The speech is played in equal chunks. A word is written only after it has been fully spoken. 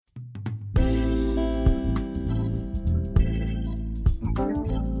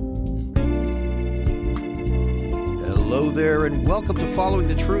Hello there, and welcome to Following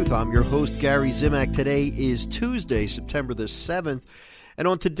the Truth. I'm your host, Gary Zimak. Today is Tuesday, September the 7th, and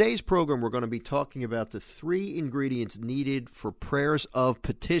on today's program, we're going to be talking about the 3 ingredients needed for prayers of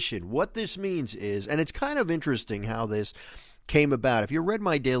petition. What this means is, and it's kind of interesting how this came about. If you read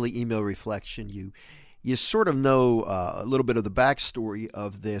my daily email reflection, you sort of know a little bit of the backstory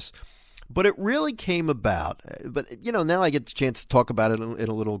of this. But it really came about, but now I get the chance to talk about it in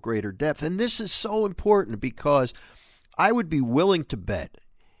a little greater depth. And this is so important because I would be willing to bet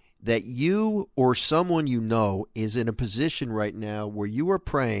that you or someone you know is in a position right now where you are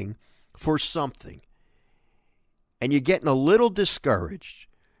praying for something and you're getting a little discouraged,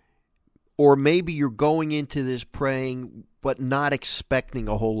 or maybe you're going into this praying but not expecting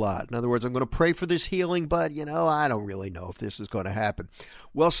a whole lot. In other words, I'm going to pray for this healing, but, I don't really know if this is going to happen.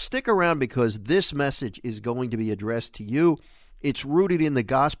 Well, stick around because this message is going to be addressed to you. It's rooted in the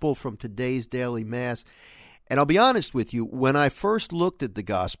gospel from today's daily mass. And I'll be honest with you, when I first looked at the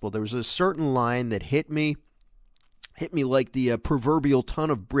gospel, there was a certain line that hit me like the proverbial ton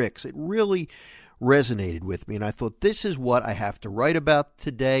of bricks. It really resonated with me. And I thought, this is what I have to write about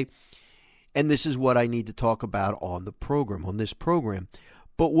today. And this is what I need to talk about on this program.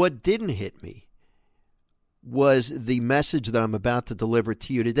 But what didn't hit me was the message that I'm about to deliver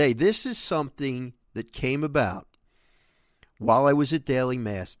to you today. This is something that came about while I was at daily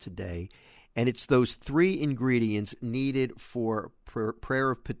mass today, and it's those 3 ingredients needed for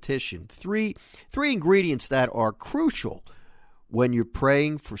prayer of petition. Three ingredients that are crucial when you're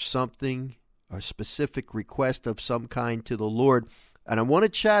praying for something, a specific request of some kind to the Lord. And I want to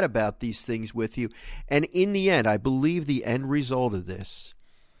chat about these things with you. And in the end, I believe the end result of this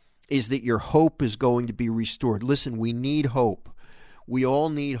is that your hope is going to be restored. Listen, we need hope. We all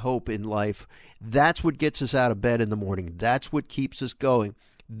need hope in life. That's what gets us out of bed in the morning. That's what keeps us going.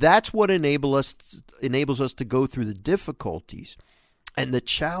 That's what enables us to go through the difficulties and the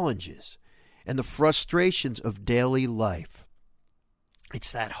challenges and the frustrations of daily life.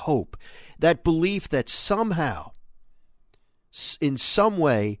 It's that hope, that belief that somehow, in some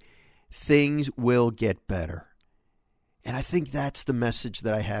way, things will get better. And I think that's the message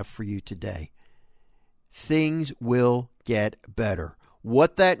that I have for you today. Things will get better.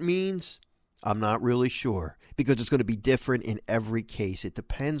 What that means, I'm not really sure, because it's going to be different in every case. It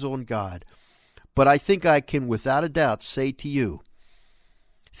depends on God. But I think I can, without a doubt, say to you,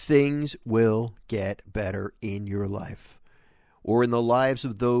 things will get better in your life, or in the lives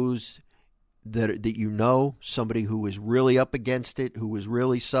of those that you know, somebody who is really up against it, who is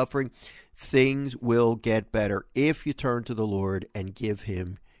really suffering. Things will get better if you turn to the Lord and give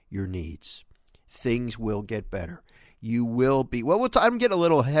Him your needs. Things will get better. You will be, I'm getting a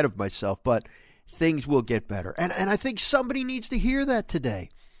little ahead of myself, but things will get better. And I think somebody needs to hear that today.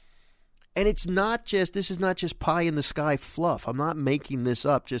 And this is not just pie in the sky fluff. I'm not making this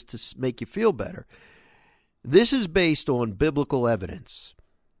up just to make you feel better. This is based on biblical evidence.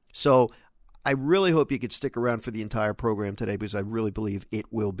 So I really hope you could stick around for the entire program today, because I really believe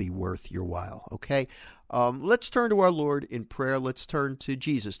it will be worth your while, okay? Let's turn to our Lord in prayer. Let's turn to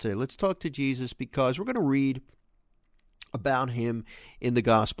Jesus today. Let's talk to Jesus, because we're going to read about Him in the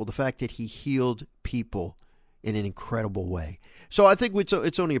gospel, the fact that He healed people in an incredible way. So I think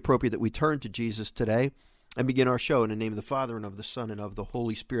it's only appropriate that we turn to Jesus today and begin our show in the name of the Father and of the Son and of the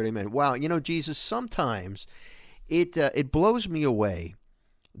Holy Spirit. Amen. Wow, Jesus, sometimes it blows me away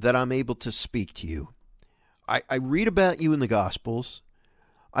that I'm able to speak to you. I read about you in the Gospels.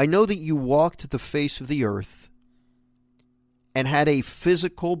 I know that you walked the face of the earth and had a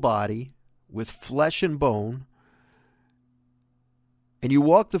physical body with flesh and bone, and you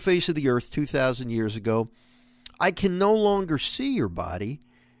walked the face of the earth 2,000 years ago. I can no longer see your body,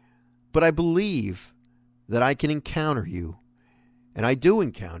 but I believe that I can encounter you, and I do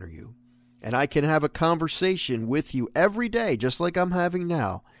encounter you. And I can have a conversation with you every day, just like I'm having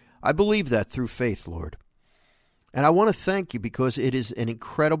now. I believe that through faith, Lord. And I want to thank you, because it is an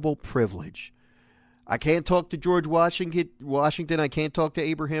incredible privilege. I can't talk to George Washington. I can't talk to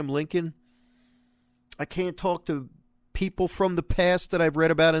Abraham Lincoln. I can't talk to people from the past that I've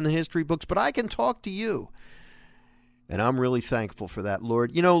read about in the history books, but I can talk to you. And I'm really thankful for that,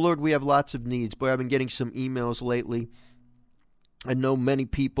 Lord. Lord, we have lots of needs. Boy, I've been getting some emails lately. I know many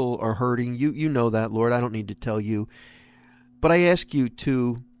people are hurting. You know that, Lord. I don't need to tell you. But I ask you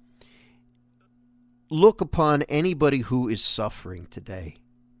to look upon anybody who is suffering today.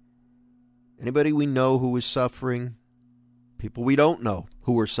 Anybody we know who is suffering. People we don't know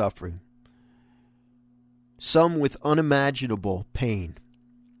who are suffering. Some with unimaginable pain.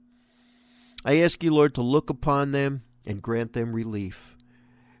 I ask you, Lord, to look upon them and grant them relief.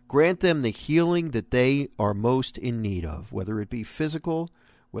 Grant them the healing that they are most in need of, whether it be physical,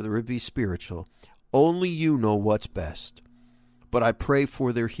 whether it be spiritual. Only you know what's best. But I pray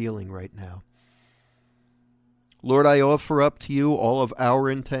for their healing right now. Lord, I offer up to you all of our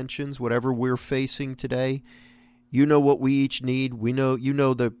intentions, whatever we're facing today. You know what we each need. You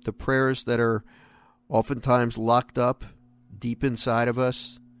know the prayers that are oftentimes locked up deep inside of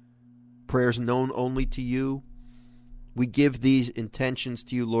us, prayers known only to you. We give these intentions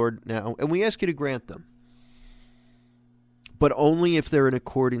to you, Lord, now, and we ask you to grant them. But only if they're in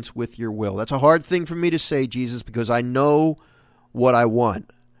accordance with your will. That's a hard thing for me to say, Jesus, because I know what I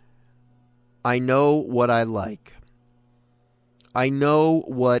want. I know what I like. I know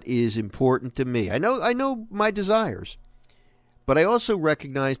what is important to me. I know my desires. But I also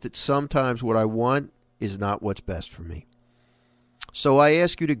recognize that sometimes what I want is not what's best for me. So I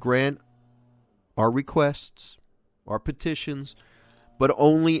ask you to grant our requests, our petitions, but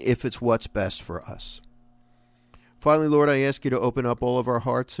only if it's what's best for us. Finally, Lord, I ask you to open up all of our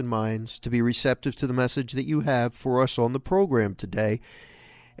hearts and minds to be receptive to the message that you have for us on the program today.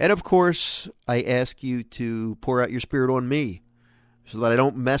 And of course, I ask you to pour out your Spirit on me so that I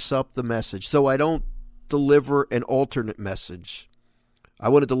don't mess up the message, so I don't deliver an alternate message. I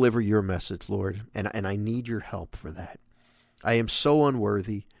want to deliver your message, Lord, and I need your help for that. I am so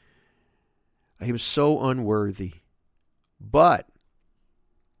unworthy. I am so unworthy. But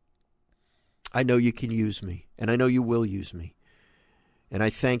I know you can use me, and I know you will use me. And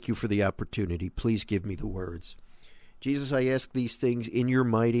I thank you for the opportunity. Please give me the words. Jesus, I ask these things in your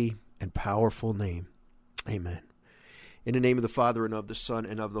mighty and powerful name. Amen. In the name of the Father, and of the Son,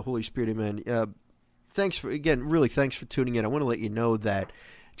 and of the Holy Spirit, amen. Thanks for tuning in. I want to let you know that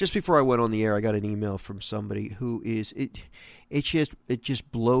just before I went on the air, I got an email from somebody who is, it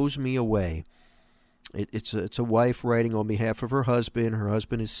just blows me away. It's a wife writing on behalf of her husband. Her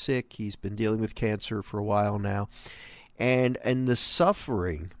husband is sick. He's been dealing with cancer for a while now. And the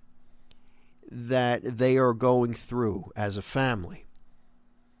suffering that they are going through as a family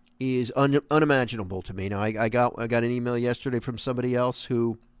is unimaginable to me. Now, I got an email yesterday from somebody else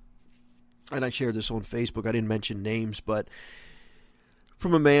who, and I shared this on Facebook, I didn't mention names, but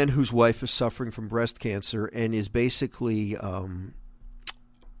from a man whose wife is suffering from breast cancer and is basically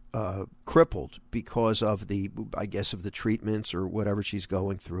crippled because of the treatments or whatever she's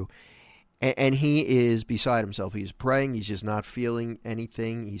going through. And he is beside himself. He's praying. He's just not feeling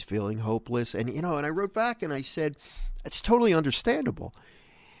anything. He's feeling hopeless. And, and I wrote back and I said, it's totally understandable.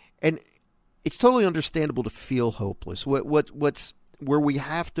 And it's totally understandable to feel hopeless. Where we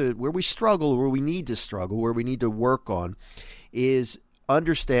struggle, where we need to struggle, where we need to work on is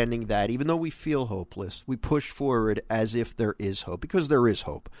understanding that even though we feel hopeless, we push forward as if there is hope, because there is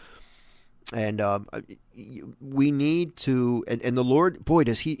hope. And we need to, and the Lord, boy,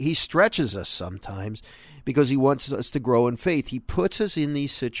 does he stretches us sometimes because he wants us to grow in faith. He puts us in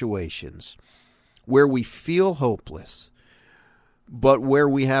these situations where we feel hopeless, but where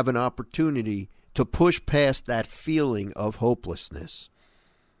we have an opportunity to push past that feeling of hopelessness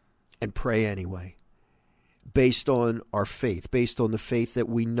and pray anyway, based on our faith, based on the faith that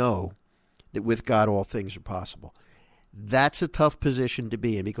we know that with God all things are possible. That's a tough position to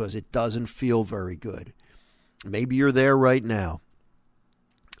be in because it doesn't feel very good. Maybe you're there right now.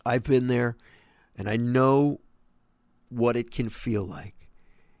 I've been there, and I know what it can feel like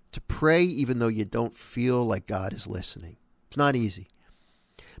to pray even though you don't feel like God is listening. It's not easy.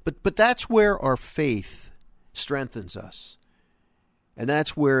 But that's where our faith strengthens us. And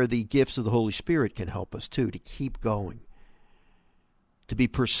that's where the gifts of the Holy Spirit can help us too, to keep going, to be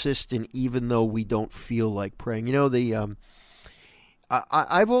persistent even though we don't feel like praying.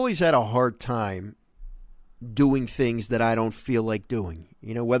 I've always had a hard time doing things that I don't feel like doing.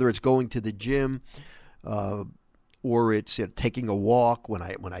 Whether it's going to the gym or it's taking a walk when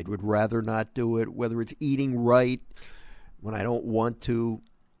I would rather not do it, whether it's eating right when I don't want to.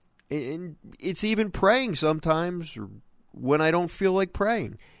 And it's even praying sometimes when I don't feel like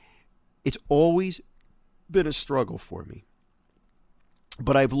praying. It's always been a struggle for me.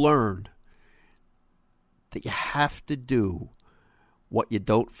 But I've learned that you have to do what you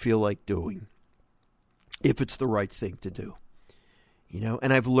don't feel like doing if it's the right thing to do.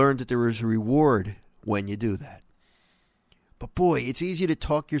 And I've learned that there is a reward when you do that. But boy, it's easy to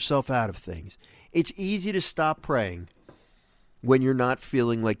talk yourself out of things. It's easy to stop praying when you're not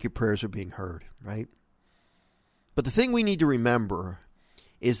feeling like your prayers are being heard, right? But the thing we need to remember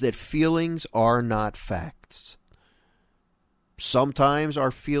is that feelings are not facts. Sometimes our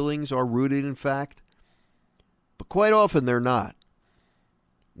feelings are rooted in fact, but quite often they're not.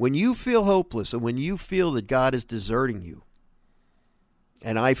 When you feel hopeless and when you feel that God is deserting you,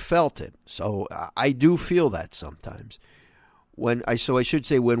 And I felt it. So I do feel that sometimes. I should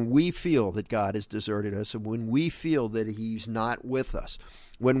say, when we feel that God has deserted us, and when we feel that he's not with us,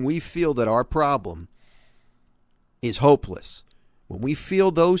 when we feel that our problem is hopeless, when we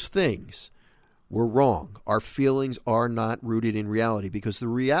feel those things, we're wrong. Our feelings are not rooted in reality, because the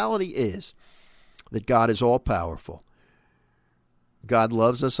reality is that God is all-powerful. God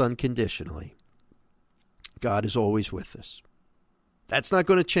loves us unconditionally. God is always with us. That's not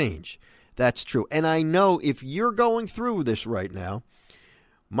going to change. That's true. And I know if you're going through this right now,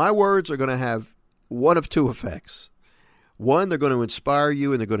 my words are going to have one of two effects. One, they're going to inspire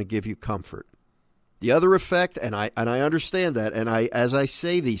you and they're going to give you comfort. The other effect, and I understand that, and as I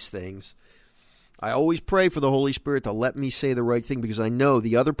say these things, I always pray for the Holy Spirit to let me say the right thing, because I know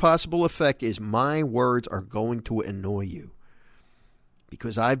the other possible effect is my words are going to annoy you.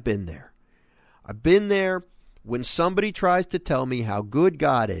 Because I've been there. I've been there when somebody tries to tell me how good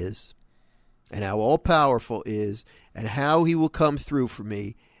God is and how all-powerful is and how he will come through for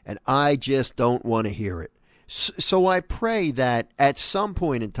me, and I just don't want to hear it. So I pray that at some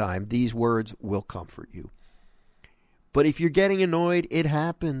point in time, these words will comfort you. But if you're getting annoyed, it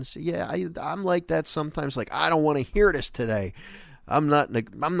happens. Yeah, I'm like that sometimes. Like, I don't want to hear this today. I'm not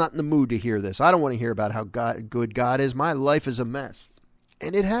in the mood to hear this. I don't want to hear about how good God is. My life is a mess.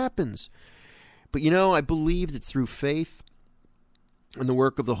 And it happens. But I believe that through faith and the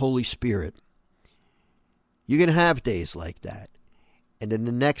work of the Holy Spirit, you can have days like that. And then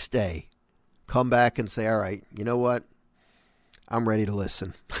the next day, come back and say, all right, you know what? I'm ready to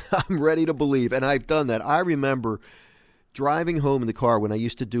listen. I'm ready to believe. And I've done that. I remember driving home in the car when I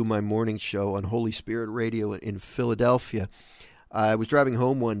used to do my morning show on Holy Spirit Radio in Philadelphia. I was driving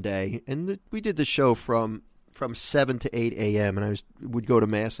home one day, and we did the show from 7 to 8 a.m., and I would go to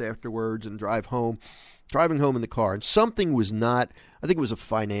Mass afterwards and drive home. Driving home in the car, and something was not, I think it was a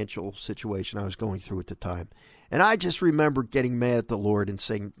financial situation I was going through at the time. And I just remember getting mad at the Lord and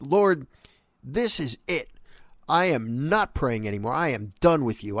saying, Lord, this is it. I am not praying anymore. I am done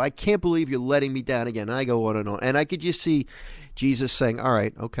with you. I can't believe you're letting me down again. And I go on. And I could just see Jesus saying, all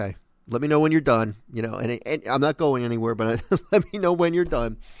right, okay, let me know when you're done. And I'm not going anywhere, but let me know when you're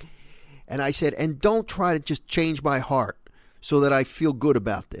done. And I said, and don't try to just change my heart so that I feel good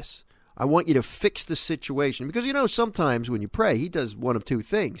about this. I want you to fix the situation. Because, sometimes when you pray, he does one of two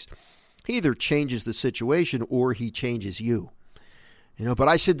things. He either changes the situation or he changes you. But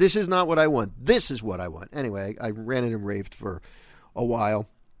I said, this is not what I want. This is what I want. Anyway, I ranted and raved for a while.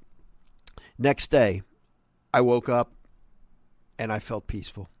 Next day, I woke up and I felt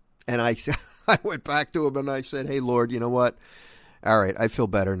peaceful. And I went back to him and I said, hey, Lord, you know what? All right, I feel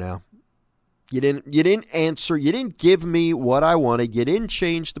better now. You didn't answer. You didn't give me what I wanted. You didn't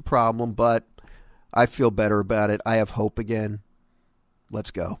change the problem, but I feel better about it. I have hope again.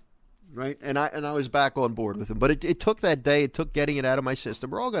 Let's go. Right? And I was back on board with him. But it took that day. It took getting it out of my system.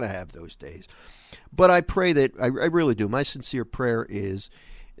 We're all going to have those days. But I pray that, I really do. My sincere prayer is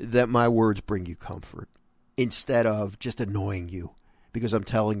that my words bring you comfort instead of just annoying you, because I'm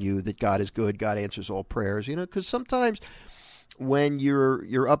telling you that God is good. God answers all prayers. Because sometimes when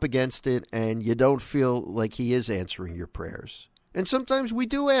you're up against it and you don't feel like he is answering your prayers. And sometimes we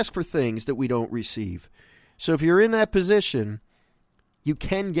do ask for things that we don't receive. So if you're in that position, you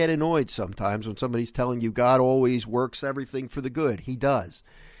can get annoyed sometimes when somebody's telling you God always works everything for the good. He does.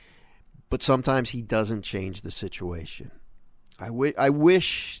 But sometimes he doesn't change the situation. I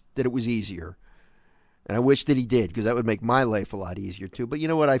wish that it was easier. And I wish that he did, because that would make my life a lot easier too. But you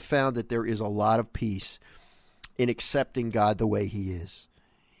know what? I found that there is a lot of peace in accepting God the way he is,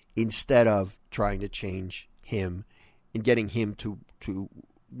 instead of trying to change him and getting him to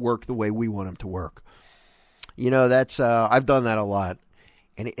work the way we want him to work. That's I've done that a lot,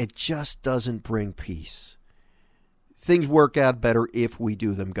 and it just doesn't bring peace. Things work out better if we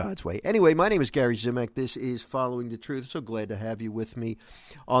do them God's way. Anyway, my name is Gary Zimak. This is Following the Truth. So glad to have you with me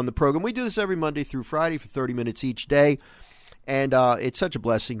on the program. We do this every Monday through Friday for 30 minutes each day. And it's such a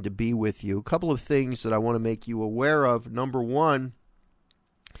blessing to be with you. A couple of things that I want to make you aware of. Number one,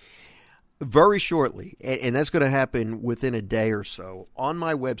 very shortly, and that's going to happen within a day or so, on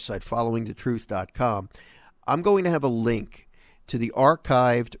my website, followingthetruth.com, I'm going to have a link to the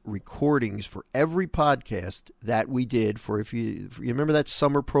archived recordings for every podcast that we did for, if you remember that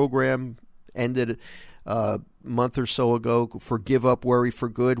summer program ended a month or so ago, for Give Up Worry for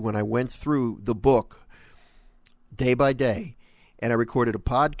Good, when I went through the book day by day, and I recorded a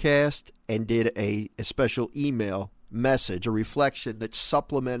podcast and did a special email message, a reflection that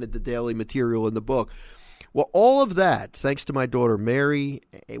supplemented the daily material in the book. Well, all of that, thanks to my daughter Mary,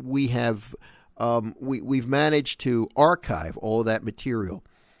 we have we've managed to archive all of that material.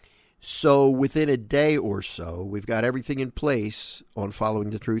 So within a day or so, we've got everything in place on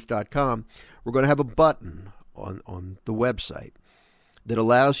followingthetruth.com. We're going to have a button on the website that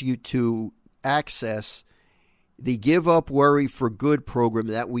allows you to access the Give Up Worry for Good program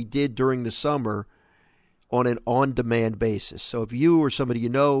that we did during the summer on an on-demand basis. So if you or somebody you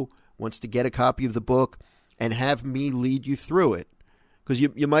know wants to get a copy of the book and have me lead you through it, because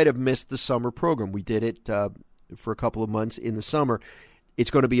you might have missed the summer program. We did it for a couple of months in the summer.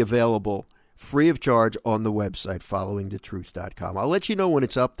 It's going to be available free of charge on the website, followingthetruth.com. I'll let you know when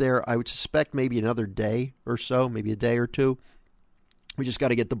it's up there. I would suspect maybe another day or so, maybe a day or two. We just got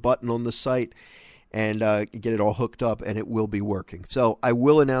to get the button on the site and get it all hooked up, and it will be working. So I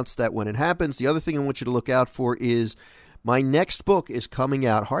will announce that when it happens. The other thing I want you to look out for is my next book is coming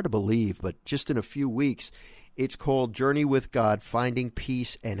out, hard to believe, but just in a few weeks. It's called Journey with God, Finding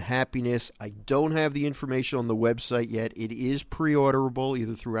Peace and Happiness. I don't have the information on the website yet. It is pre-orderable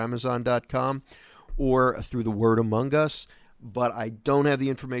either through Amazon.com or through the Word Among Us, but I don't have the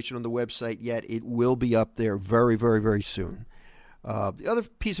information on the website yet. It will be up there very, very, very soon. The other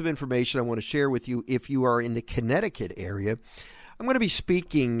piece of information I want to share with you, if you are in the Connecticut area, I'm going to be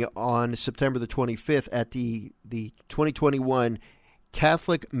speaking on September the 25th at the 2021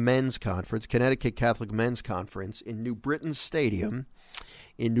 Catholic Men's Conference, Connecticut Catholic Men's Conference in New Britain Stadium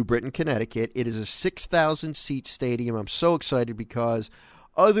in New Britain, Connecticut. It is a 6,000-seat stadium. I'm so excited because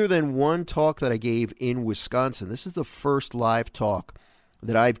other than one talk that I gave in Wisconsin, this is the first live talk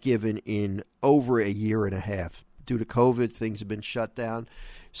that I've given in over a year and a half. Due to COVID, things have been shut down.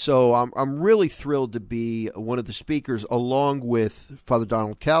 So I'm really thrilled to be one of the speakers along with Father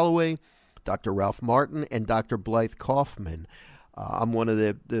Donald Calloway, Dr. Ralph Martin, and Dr. Blythe Kaufman. I'm one of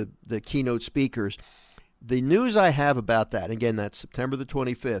the keynote speakers. The news I have about that, again, that's September the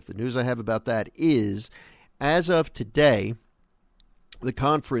 25th. The news I have about that is, as of today, the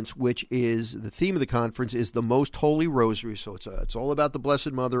conference, which is the theme of the conference, is the Most Holy Rosary. So it's all about the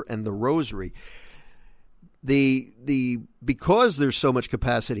Blessed Mother and the Rosary. Because there's so much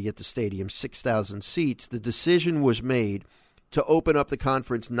capacity at the stadium, 6,000 seats, the decision was made to open up the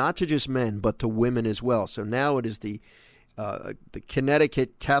conference not to just men but to women as well. So now it is the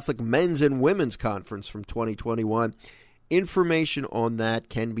Connecticut Catholic Men's and Women's Conference from 2021. Information on that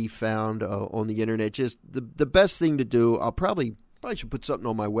can be found on the internet. Just the best thing to do, I'll probably should put something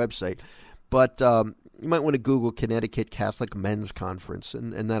on my website, but you might want to Google Connecticut Catholic Men's Conference,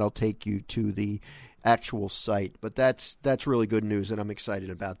 and that'll take you to the actual site. But that's really good news, and I'm excited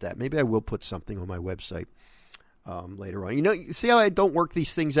about that. Maybe I will put something on my website later on. You see how I don't work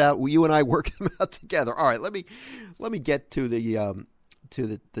these things out? Well, you and I work them out together. All right, let me get to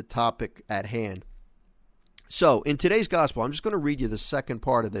the topic at hand. So, in today's gospel, I'm just going to read you the second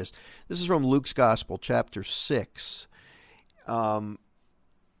part of this. This is from Luke's Gospel, chapter 6. And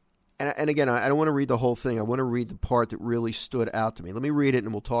again, I don't want to read the whole thing. I want to read the part that really stood out to me. Let me read it,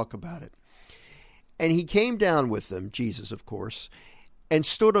 and we'll talk about it. And he came down with them, Jesus, of course, and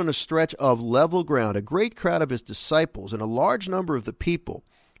stood on a stretch of level ground. A great crowd of his disciples and a large number of the people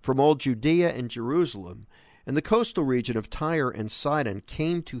from all Judea and Jerusalem and the coastal region of Tyre and Sidon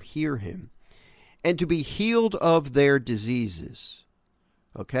came to hear him and to be healed of their diseases.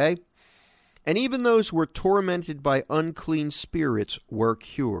 Okay? And even those who were tormented by unclean spirits were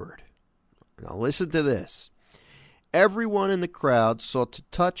cured. Now listen to this. Everyone in the crowd sought to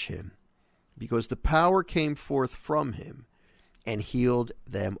touch him because the power came forth from him and healed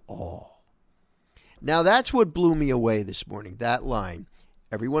them all. Now that's what blew me away this morning, that line.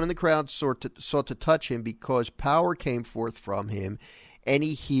 Everyone in the crowd sought to touch him because power came forth from him and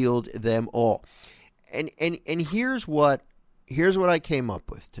he healed them all. And here's what I came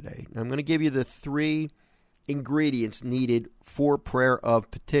up with today. I'm going to give you the 3 ingredients needed for prayer of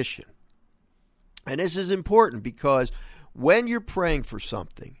petition. And this is important because when you're praying for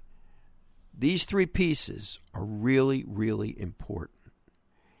something, these 3 pieces are really, really important.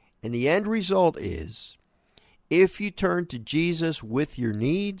 And the end result is, if you turn to Jesus with your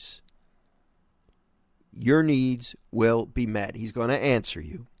needs will be met. He's going to answer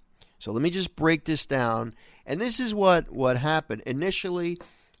you. So let me just break this down. And this is what happened. Initially,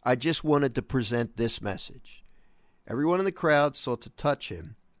 I just wanted to present this message. Everyone in the crowd sought to touch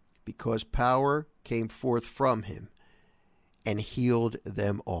him because power came forth from him and healed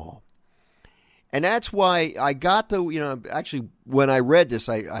them all. And that's why I got actually, when I read this,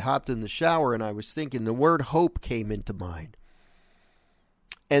 I hopped in the shower and I was thinking, the word hope came into mind.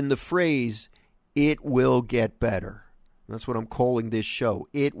 And the phrase, it will get better. That's what I'm calling this show.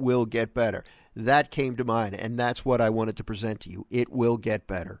 It will get better. that came to mind, and that's what I wanted to present to you. It will get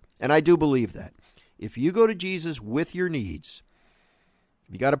better. And I do believe that. If you go to Jesus with your needs,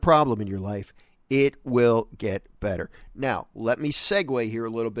 if you got a problem in your life, it will get better. Now, let me segue here a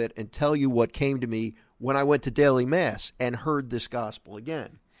little bit and tell you what came to me when I went to daily Mass and heard this gospel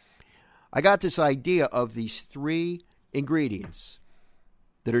again. I got this idea of these 3 ingredients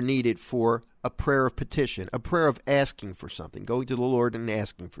that are needed for a prayer of petition, a prayer of asking for something, going to the Lord and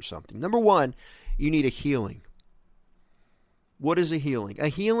asking for something. Number 1, you need a healing. What is a healing? A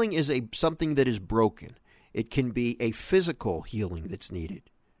healing is something that is broken. It can be a physical healing that's needed.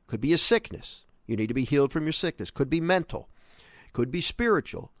 Could be a sickness. You need to be healed from your sickness. Could be mental. Could be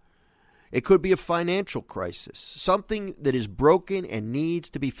spiritual. It could be a financial crisis. Something that is broken and needs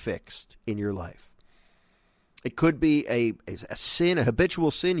to be fixed in your life. It could be a sin, a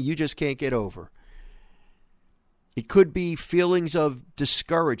habitual sin you just can't get over. It could be feelings of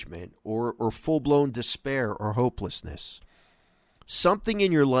discouragement or full-blown despair or hopelessness. Something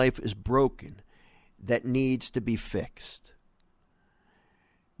in your life is broken that needs to be fixed.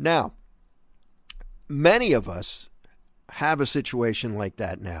 Now, many of us have a situation like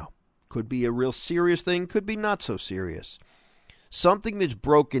that now. Could be a real serious thing, could be not so serious. Something that's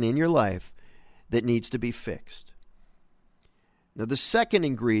broken in your life that needs to be fixed. Now, the second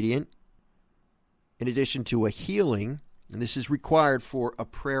ingredient, in addition to a healing, and this is required for a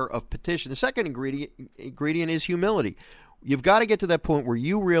prayer of petition, the second ingredient is humility. You've got to get to that point where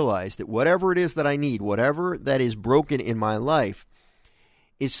you realize that whatever it is that I need, whatever that is broken in my life,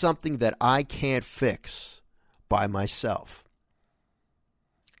 is something that I can't fix by myself.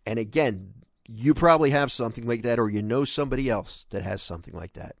 And again, you probably have something like that, or you know somebody else that has something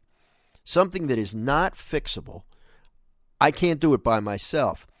like that. Something that is not fixable. I can't do it by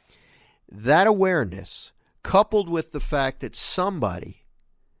myself. That awareness, coupled with the fact that somebody,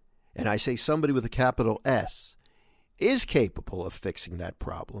 and I say somebody with a capital S, is capable of fixing that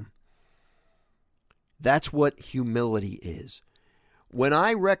problem. That's what humility is. When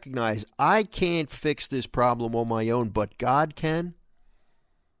I recognize I can't fix this problem on my own, but God can,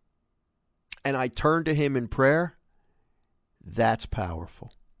 and I turn to Him in prayer, that's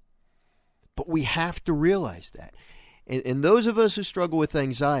powerful. But we have to realize that. And those of us who struggle with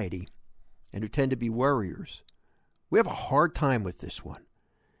anxiety and who tend to be worriers, we have a hard time with this one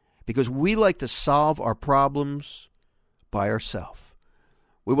because we like to solve our problems by ourselves.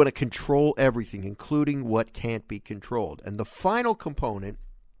 We want to control everything, including what can't be controlled. And the final component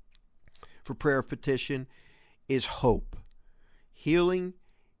for prayer of petition is hope. Healing,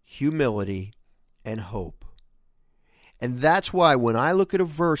 humility, and hope. And that's why when I look at a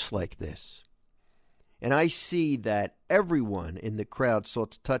verse like this, and I see that everyone in the crowd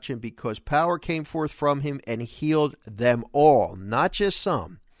sought to touch him because power came forth from him and healed them all, not just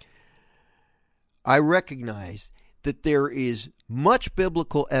some, I recognize that there is much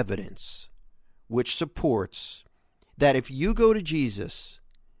biblical evidence which supports that if you go to Jesus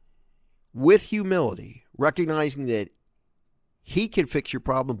with humility, recognizing that He can fix your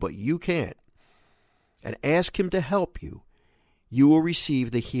problem, but you can't, and ask Him to help you, you will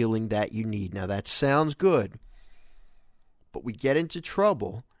receive the healing that you need. Now, that sounds good, but we get into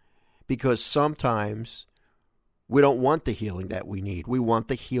trouble because sometimes we don't want the healing that we need. We want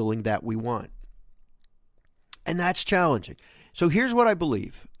the healing that we want. And that's challenging. So here's what I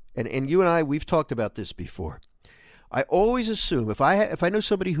believe, and you and I, we've talked about this before. I always assume, if I know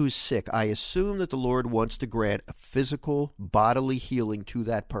somebody who's sick, I assume that the Lord wants to grant a physical, bodily healing to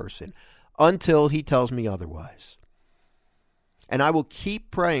that person until He tells me otherwise. And I will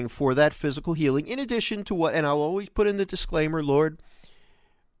keep praying for that physical healing in addition to and I'll always put in the disclaimer, Lord,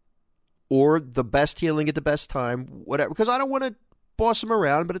 or the best healing at the best time, whatever, because I don't want to boss Him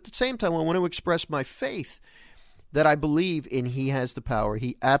around, but at the same time, I want to express my faith that I believe in He has the power.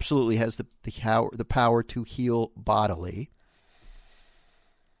 He absolutely has the power to heal bodily.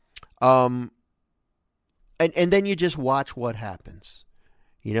 And then you just watch what happens.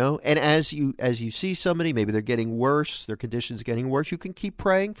 You know, and as you see somebody, maybe they're getting worse, their condition's getting worse, you can keep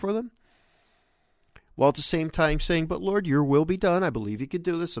praying for them. While at the same time saying, but Lord, your will be done. I believe you can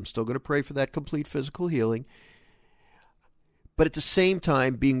do this. I'm still going to pray for that complete physical healing. But at the same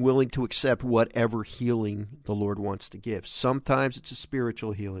time, being willing to accept whatever healing the Lord wants to give. Sometimes it's a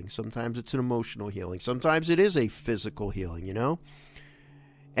spiritual healing. Sometimes it's an emotional healing. Sometimes it is a physical healing, you know.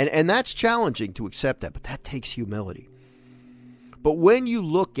 And that's challenging to accept that, but that takes humility. But when you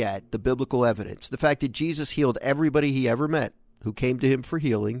look at the biblical evidence, the fact that Jesus healed everybody He ever met who came to Him for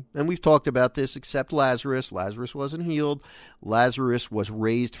healing, and we've talked about this except Lazarus. Lazarus wasn't healed. Lazarus was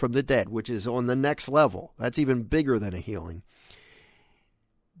raised from the dead, which is on the next level. That's even bigger than a healing.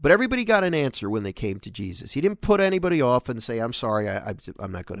 But everybody got an answer when they came to Jesus. He didn't put anybody off and say, I'm sorry,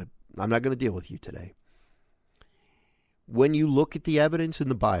 I'm not going to deal with you today. When you look at the evidence in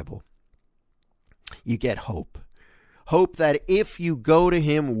the Bible, you get hope. Hope that if you go to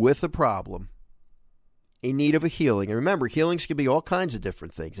him with a problem, in need of a healing, and remember, healings can be all kinds of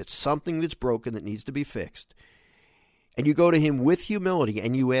different things. It's something that's broken that needs to be fixed. And you go to him with humility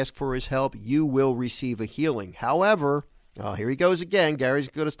and you ask for his help, you will receive a healing. However, here he goes again. Gary's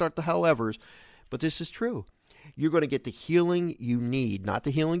going to start the howevers, but this is true. You're going to get the healing you need, not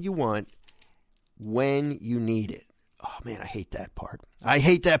the healing you want, when you need it. Oh, man, I hate that part. I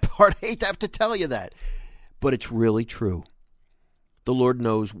hate that part. I hate to have to tell you that. But it's really true. The Lord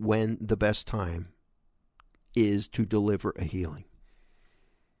knows when the best time is to deliver a healing.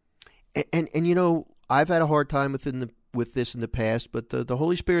 And you know, I've had a hard time with this in the past, but the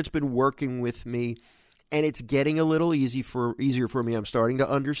Holy Spirit's been working with me, and it's getting a little easier for me. I'm starting to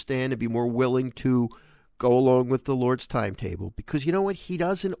understand and be more willing to go along with the Lord's timetable, because you know what? He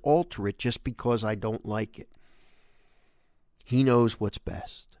doesn't alter it just because I don't like it. He knows what's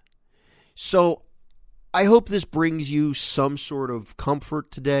best. So I hope this brings you some sort of comfort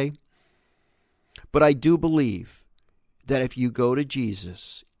today. But I do believe that if you go to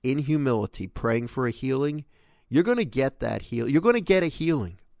Jesus in humility, praying for a healing, you're going to get that healing. You're going to get a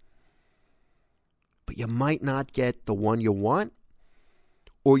healing. But you might not get the one you want,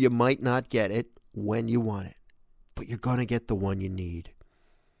 or you might not get it when you want it. But you're going to get the one you need.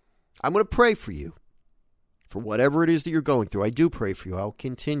 I'm going to pray for you, for whatever it is that you're going through. I do pray for you. I'll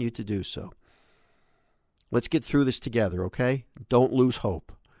continue to do so. Let's get through this together, okay? Don't lose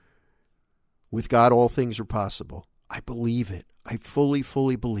hope. With God, all things are possible. I believe it. I fully,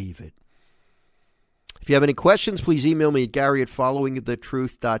 fully believe it. If you have any questions, please email me at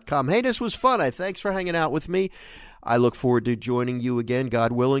Gary@followingthetruth.com. Hey, this was fun. Thanks for hanging out with me. I look forward to joining you again,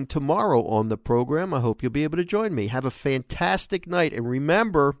 God willing, tomorrow on the program. I hope you'll be able to join me. Have a fantastic night. And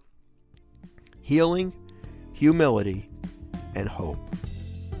remember, healing, humility, and hope.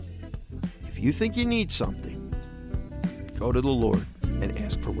 If you think you need something, go to the Lord and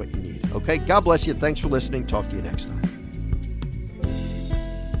ask for what you need. Okay, God bless you. Thanks for listening. Talk to you next time.